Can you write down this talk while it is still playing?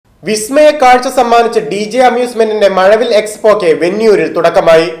വിസ്മയ കാഴ്ച സമ്മാനിച്ച DJ അമ്യൂസ്മെന്റിന്റെ മഴവിൽ എക്സ്പോക്ക് വെന്നിയൂരിൽ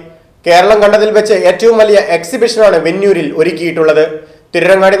തുടക്കമായി. കേരളം കണ്ടതിൽ വെച്ച് ഏറ്റവും വലിയ എക്സിബിഷനാണ് വെന്നിയൂരിൽ ഒരുക്കിയിട്ടുള്ളത്.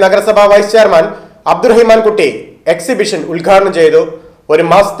 തിരുരങ്ങാടി നഗരസഭാ വൈസ് ചെയർമാൻ അബ്ദുറഹിമാൻ കുട്ടി എക്സിബിഷൻ ഉദ്ഘാടനം ചെയ്തു. ഒരു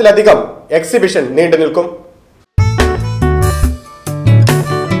മാസത്തിലധികം എക്സിബിഷൻ നീണ്ടു നിൽക്കും.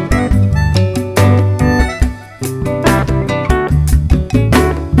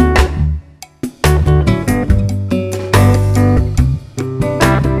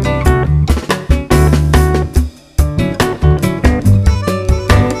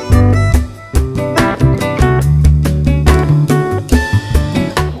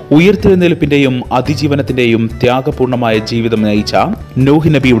 ഉയർത്തെഴുന്നേൽപ്പിന്റെയും അതിജീവനത്തിന്റെയും ത്യാഗപൂർണമായ ജീവിതം നയിച്ച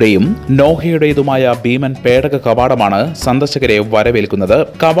നൂഹ് നബിയുടെയും നോഹയുടേതുമായ ഭീമൻ പേടക കവാടമാണ് സന്ദർശകരെ വരവേൽക്കുന്നത്.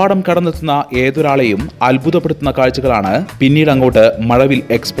 കവാടം കടന്നെത്തുന്ന ഏതൊരാളെയും അത്ഭുതപ്പെടുത്തുന്ന കാഴ്ചകളാണ് പിന്നീട് അങ്ങോട്ട് മഴവിൽ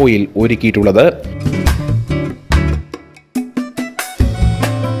എക്സ്പോയിൽ ഒരുക്കിയിട്ടുള്ളത്.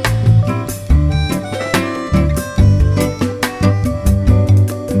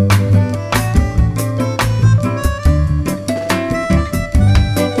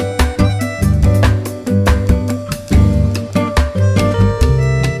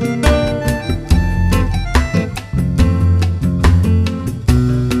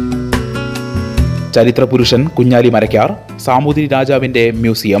 ചരിത്ര പുരുഷൻ കുഞ്ഞാലി മരക്കാർ, സാമൂതിരി രാജാവിന്റെ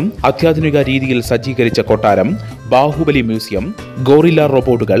മ്യൂസിയം, അത്യാധുനിക രീതിയിൽ സജ്ജീകരിച്ച കൊട്ടാരം, ബാഹുബലി മ്യൂസിയം, ഗോറില്ല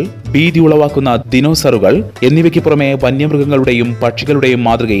റോബോട്ടുകൾ, ഭീതി ഉളവാക്കുന്ന ദിനോസറുകൾ എന്നിവയ്ക്ക് പുറമെ വന്യമൃഗങ്ങളുടെയും പക്ഷികളുടെയും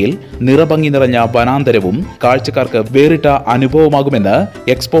മാതൃകയിൽ നിറഭംഗി നിറഞ്ഞ വനാന്തരവും കാഴ്ചക്കാർക്ക് വേറിട്ട അനുഭവമാകുമെന്ന്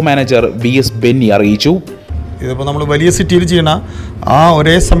എക്സ്പോ മാനേജർ VS ബെന്നി അറിയിച്ചു. ഇതിപ്പോൾ നമ്മൾ വലിയ സിറ്റിയിൽ ചെയ്യുന്ന ആ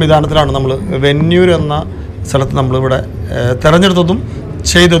ഒരേ സംവിധാനത്തിലാണ് നമ്മൾ വെന്നിയൂർ എന്ന സ്ഥലത്ത് നമ്മളിവിടെ തിരഞ്ഞെടുത്തതും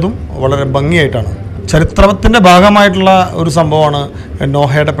ചെയ്തതും വളരെ ഭംഗിയായിട്ടാണ്. ചരിത്രത്തിൻ്റെ ഭാഗമായിട്ടുള്ള ഒരു സംഭവമാണ്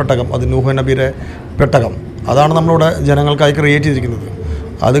നോഹയുടെ പെട്ടകം. അത് നൂഹ് നബിയുടെ പെട്ടകം. അതാണ് നമ്മളിവിടെ ജനങ്ങൾക്കായി ക്രിയേറ്റ് ചെയ്തിരിക്കുന്നത്.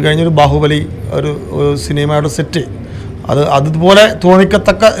 അത് കഴിഞ്ഞൊരു ബാഹുബലി ഒരു സിനിമയുടെ സെറ്റ്, അതുപോലെ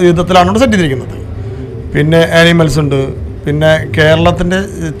തോന്നിക്കത്തക്ക വിധത്തിലാണ് ഇവിടെ സെറ്റ് ചെയ്തിരിക്കുന്നത്. പിന്നെ ആനിമൽസ് ഉണ്ട്. പിന്നെ കേരളത്തിൻ്റെ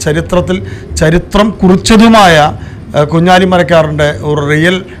ചരിത്രം കുറിച്ചതുമായ കുഞ്ഞാലി മരക്കാറിൻ്റെ ഒരു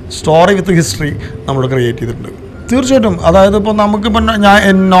റിയൽ സ്റ്റോറി വിത്ത് ഹിസ്റ്ററി നമ്മൾ ക്രിയേറ്റ് ചെയ്തിട്ടുണ്ട്. തീർച്ചയായിട്ടും. അതായത് ഇപ്പോൾ നമുക്കിപ്പോൾ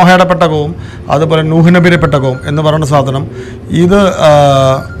നോഹയുടെ പെട്ടകവും അതുപോലെ നൂഹ് നബിയുടെ പെട്ടകവും എന്ന് പറയുന്ന സാധനം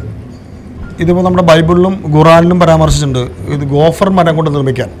ഇതിപ്പോൾ നമ്മുടെ ബൈബിളിലും ഖുറാനിലും പരാമർശിച്ചിട്ടുണ്ട്. ഇത് ഗോഫർ മരം കൊണ്ട്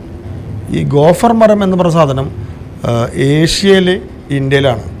നിർമ്മിക്കാൻ. ഈ ഗോഫർ മരം എന്ന് പറയുന്ന സാധനം ഏഷ്യയിൽ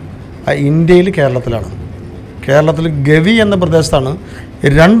ഇന്ത്യയിലാണ്, ഇന്ത്യയിൽ കേരളത്തിലാണ്. കേരളത്തിൽ ഗവി എന്ന പ്രദേശത്താണ്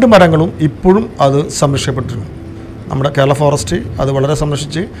 2 മരങ്ങളും ഇപ്പോഴും അത് സംരക്ഷിക്കപ്പെട്ടിട്ടുണ്ട്. നമ്മുടെ കേരള ഫോറസ്റ്റ് അത് വളരെ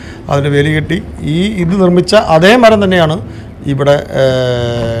സംരക്ഷിച്ച് അതിന് വേലി കെട്ടി ഇത് നിർമ്മിച്ച അതേ മരം തന്നെയാണ്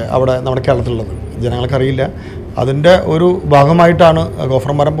അവിടെ നമ്മുടെ കേരളത്തിലുള്ളത്. ജനങ്ങൾക്കറിയില്ല. അതിൻ്റെ ഒരു ഭാഗമായിട്ടാണ്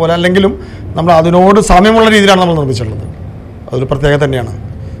ഗോഫർ മരം പോലെ അല്ലെങ്കിലും നമ്മൾ അതിനോട് സാമ്യമുള്ള രീതിയിലാണ് നമ്മൾ നിർമ്മിച്ചിട്ടുള്ളത്. അതൊരു പ്രത്യേകത തന്നെയാണ്.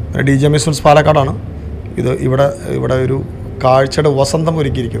 DJ അമ്യൂസ്മെൻറ്റ്സ് പാലക്കാടാണ് ഇവിടെ ഒരു കാഴ്ചയുടെ വസന്തം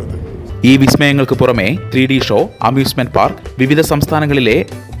ഒരുക്കിയിരിക്കുന്നത്. ഈ വിസ്മയങ്ങൾക്ക് പുറമെ 3D ഷോ, അമ്യൂസ്മെന്റ് പാർക്ക്, വിവിധ സംസ്ഥാനങ്ങളിലെ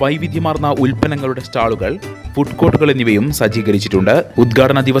വൈവിധ്യമാർന്ന ഉൽപ്പന്നങ്ങളുടെ സ്റ്റാളുകൾ, ഫുഡ് കോർട്ടുകൾ എന്നിവയും സജ്ജീകരിച്ചിട്ടുണ്ട്.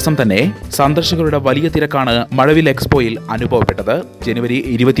 ഉദ്ഘാടന ദിവസം തന്നെ സന്ദർശകരുടെ വലിയ തിരക്കാണ് മഴവിൽ എക്സ്പോയിൽ അനുഭവപ്പെട്ടത്. ജനുവരി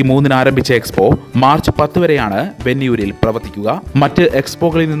 23 ആരംഭിച്ച എക്സ്പോ മാർച്ച് 10 വരെയാണ് വെന്നിയൂരിൽ പ്രവർത്തിക്കുക. മറ്റ്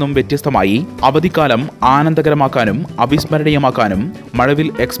എക്സ്പോകളിൽ നിന്നും വ്യത്യസ്തമായി അവധിക്കാലം ആനന്ദകരമാക്കാനും അവിസ്മരണീയമാക്കാനും മഴവിൽ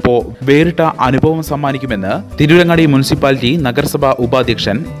എക്സ്പോ വേറിട്ട അനുഭവം സമ്മാനിക്കുമെന്ന് തിരുരങ്ങാടി മുനിസിപ്പാലിറ്റി നഗരസഭാ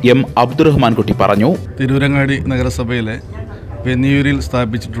ഉപാധ്യക്ഷൻ M അബ്ദുറഹിമാൻ കുട്ടി പറഞ്ഞു. തിരുരങ്ങാടി നഗരസഭയിലെ വെന്നിയൂരിൽ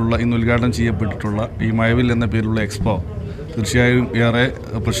സ്ഥാപിച്ചിട്ടുള്ള ഇന്ന് ഉദ്ഘാടനം ചെയ്യപ്പെട്ടിട്ടുള്ള ഈ മഴവിൽ എന്ന പേരുള്ള എക്സ്പോ തീർച്ചയായും ഏറെ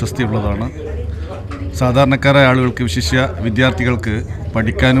പ്രശസ്തിയുള്ളതാണ്. സാധാരണക്കാരായ ആളുകൾക്ക്, വിശിഷ്യ വിദ്യാർത്ഥികൾക്ക്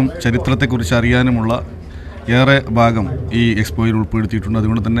പഠിക്കാനും ചരിത്രത്തെക്കുറിച്ച് അറിയാനുമുള്ള ഏറെ ഭാഗം ഈ എക്സ്പോയിൽ ഉൾപ്പെടുത്തിയിട്ടുണ്ട്.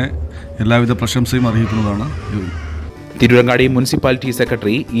 അതുകൊണ്ട് തന്നെ എല്ലാവിധ പ്രശംസയും അറിയിക്കുന്നതാണ്. Tirurangadi municipality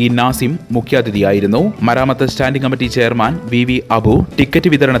secretary E Nazim മുഖ്യാതിഥിയായിരുന്നു. മരാമത്ത് standing committee chairman VV Abu ticket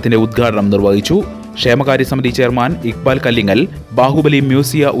വിതരണത്തിന്റെ ഉദ്ഘാടനം നിർവഹിച്ചു. ക്ഷേമകാര്യ സമിതി ചെയർമാൻ ഇക്ബാൽ കല്ലിങ്ങൽ ബാഹുബലി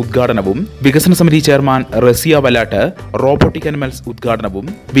മ്യൂസിയ ഉദ്ഘാടനവും, വികസന സമിതി ചെയർമാൻ റസിയ വലാട്ട് റോബോട്ടിക് അനിമൽസ് ഉദ്ഘാടനവും,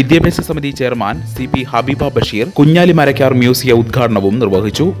 വിദ്യാഭ്യാസ സമിതി ചെയർമാൻ CP ഹബീബ ബഷീർ കുഞ്ഞാലി മരക്കാർ മ്യൂസിയ ഉദ്ഘാടനവും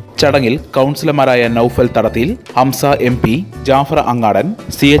നിർവഹിച്ചു. ചടങ്ങിൽ കൌൺസിലർമാരായ നൌഫൽ തടത്തിൽ, Hamza MP, Jafar അങ്ങാടൻ,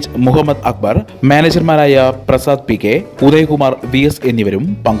 CH Muhammad Akbar, മാനേജർമാരായ Prasad PK, Udayakumar VS എന്നിവരും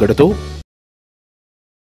പങ്കെടുത്തു.